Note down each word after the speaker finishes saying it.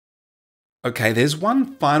Okay, there's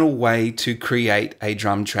one final way to create a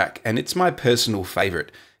drum track, and it's my personal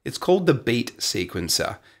favorite. It's called the beat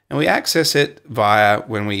sequencer, and we access it via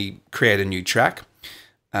when we create a new track.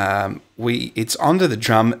 It's under the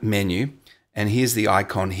drum menu, and here's the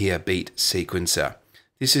icon here, beat sequencer.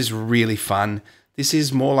 This is really fun. This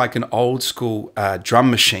is more like an old school drum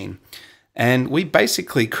machine, and we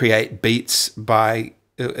basically create beats by,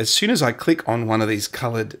 as soon as I click on one of these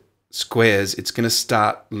colored squares, it's going to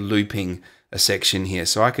start looping a section here.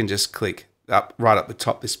 So I can just click up right up the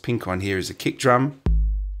top. This pink one here is a kick drum,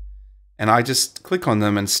 and I just click on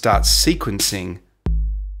them and start sequencing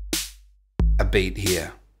a beat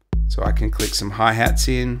here. So I can click some hi-hats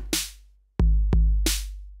in.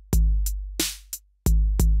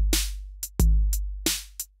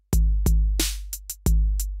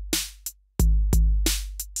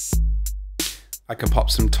 I can pop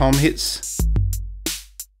some tom hits.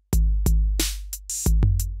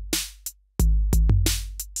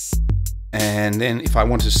 And then if I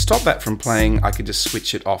want to stop that from playing, I could just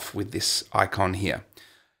switch it off with this icon here.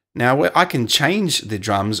 Now I can change the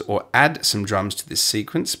drums or add some drums to this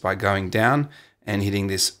sequence by going down and hitting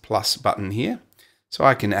this plus button here. So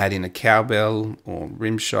I can add in a cowbell or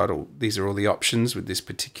rim shot, or these are all the options with this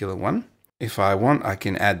particular one. If I want, I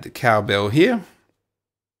can add the cowbell here.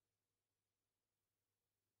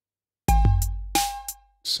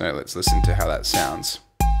 So let's listen to how that sounds.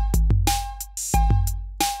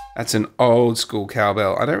 That's an old school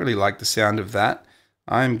cowbell. I don't really like the sound of that.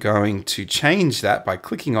 I'm going to change that by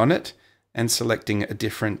clicking on it and selecting a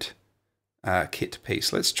different kit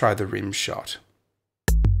piece. Let's try the rim shot.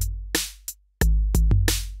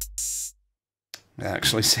 That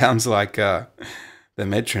actually sounds like the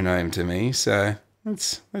metronome to me. So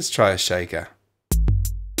let's try a shaker.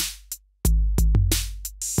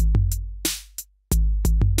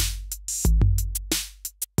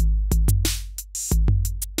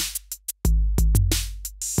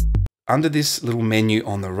 Under this little menu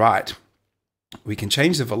on the right, we can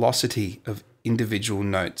change the velocity of individual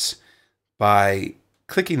notes by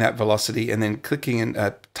clicking that velocity and then clicking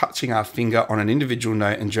and touching our finger on an individual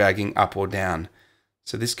note and dragging up or down.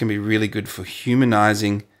 So this can be really good for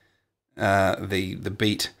humanizing the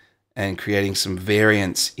beat and creating some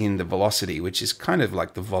variance in the velocity, which is kind of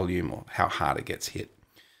like the volume or how hard it gets hit.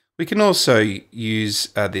 We can also use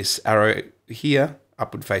this arrow here,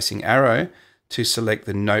 upward facing arrow, to select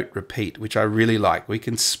the note repeat, which I really like. We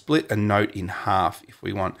can split a note in half if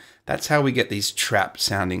we want. That's how we get these trap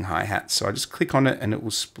sounding hi-hats. So I just click on it and it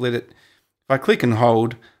will split it. If I click and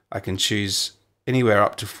hold, I can choose anywhere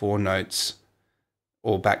up to 4 notes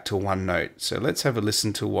or back to 1 note. So let's have a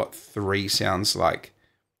listen to what 3 sounds like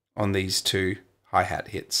on these 2 hi-hat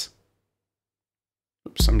hits.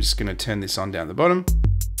 Oops, I'm just going to turn this on down the bottom.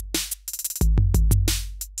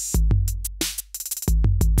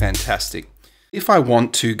 Fantastic. If I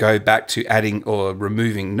want to go back to adding or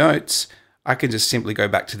removing notes, I can just simply go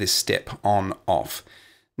back to this step on off.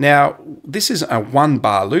 Now, this is a 1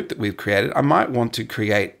 bar loop that we've created. I might want to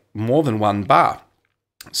create more than 1 bar.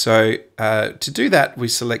 So to do that, we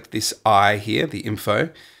select this I here, the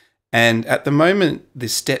info. And at the moment, the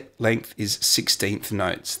step length is 16th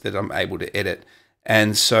notes that I'm able to edit.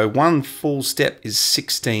 And so 1 full step is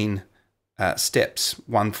 16 steps,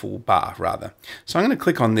 1 full bar rather. So I'm going to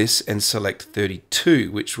click on this and select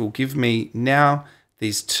 32, which will give me now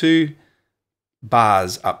these 2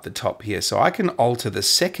 bars up the top here. So I can alter the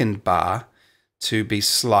 2nd bar to be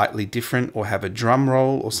slightly different or have a drum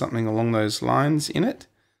roll or something along those lines in it.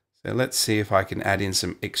 So let's see if I can add in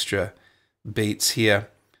some extra beats here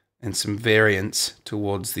and some variance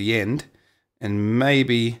towards the end, and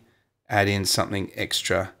maybe add in something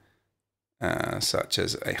extra such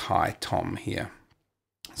as a high tom here.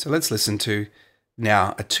 So let's listen to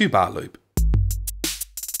now a 2 bar loop.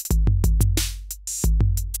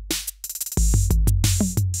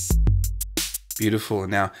 Beautiful.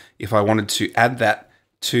 Now, if I wanted to add that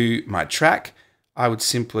to my track, I would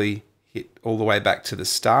simply hit all the way back to the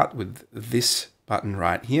start with this button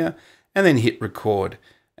right here, and then hit record.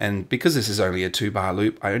 And because this is only a 2 bar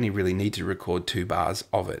loop, I only really need to record 2 bars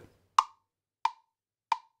of it.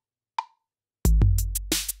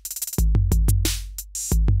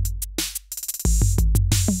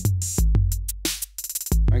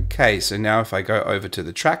 Okay, so now if I go over to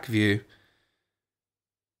the track view,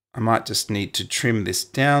 I might just need to trim this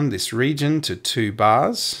down, this region, to 2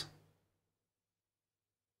 bars.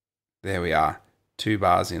 There we are, 2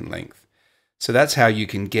 bars in length. So that's how you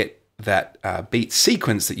can get that beat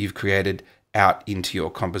sequence that you've created out into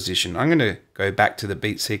your composition. I'm going to go back to the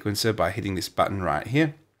beat sequencer by hitting this button right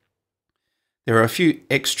here. There are a few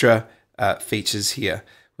extra features here.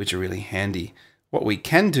 which are really handy. What we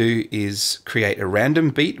can do is create a random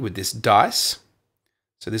beat with this dice.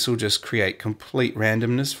 So this will just create complete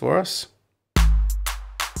randomness for us.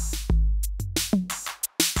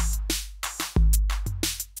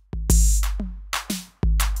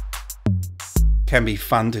 Can be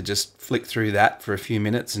fun to just flick through that for a few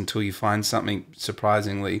minutes until you find something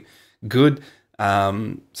surprisingly good.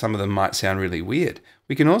 Some of them might sound really weird.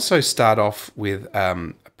 We can also start off with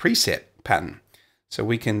a preset pattern. So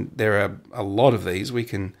there are a lot of these. We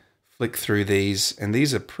can flick through these, and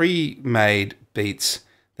these are pre-made beats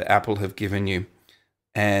that Apple have given you,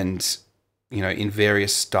 and in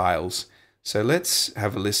various styles. So let's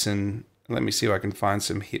have a listen. Let me see if I can find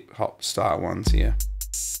some hip hop style ones here.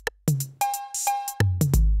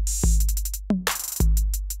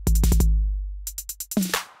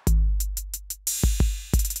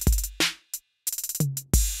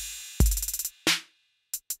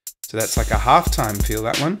 So that's like a halftime feel,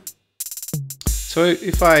 that one. So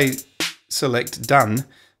if I select done,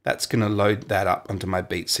 that's going to load that up onto my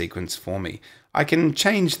beat sequence for me. I can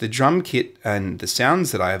change the drum kit and the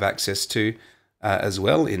sounds that I have access to as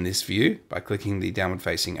well in this view by clicking the downward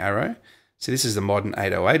facing arrow. So this is the modern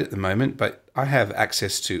 808 at the moment, but I have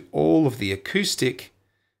access to all of the acoustic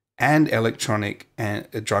and electronic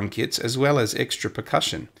drum kits, as well as extra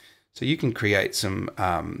percussion. So you can create some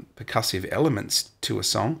percussive elements to a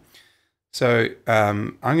song. So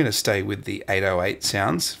I'm going to stay with the 808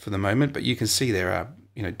 sounds for the moment, but you can see there are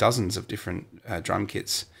dozens of different drum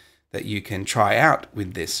kits that you can try out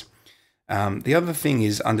with this. The other thing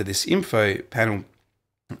is, under this info panel,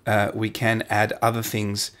 we can add other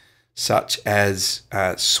things such as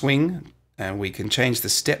swing, and we can change the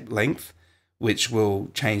step length, which will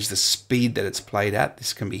change the speed that it's played at.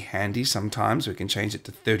 This can be handy sometimes. We can change it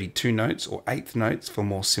to 32 notes or eighth notes for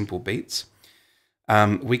more simple beats.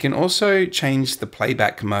 We can also change the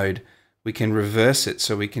playback mode. We can reverse it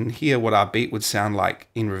so we can hear what our beat would sound like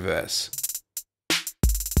in reverse.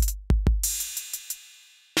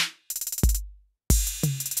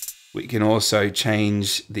 We can also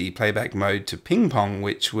change the playback mode to ping pong,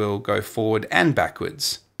 which will go forward and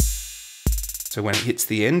backwards. So when it hits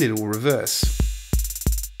the end, it will reverse.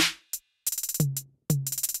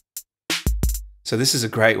 So this is a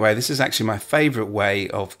great way. This is actually my favorite way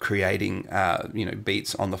of creating,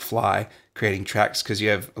 beats on the fly, creating tracks, because you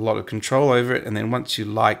have a lot of control over it. And then once you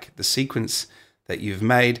like the sequence that you've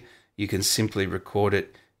made, you can simply record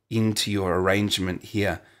it into your arrangement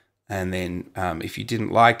here. And then if you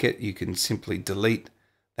didn't like it, you can simply delete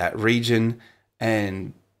that region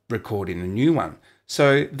and record in a new one.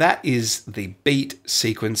 So that is the beat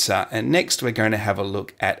sequencer. And next we're going to have a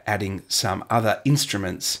look at adding some other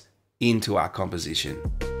instruments into our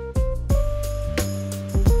composition.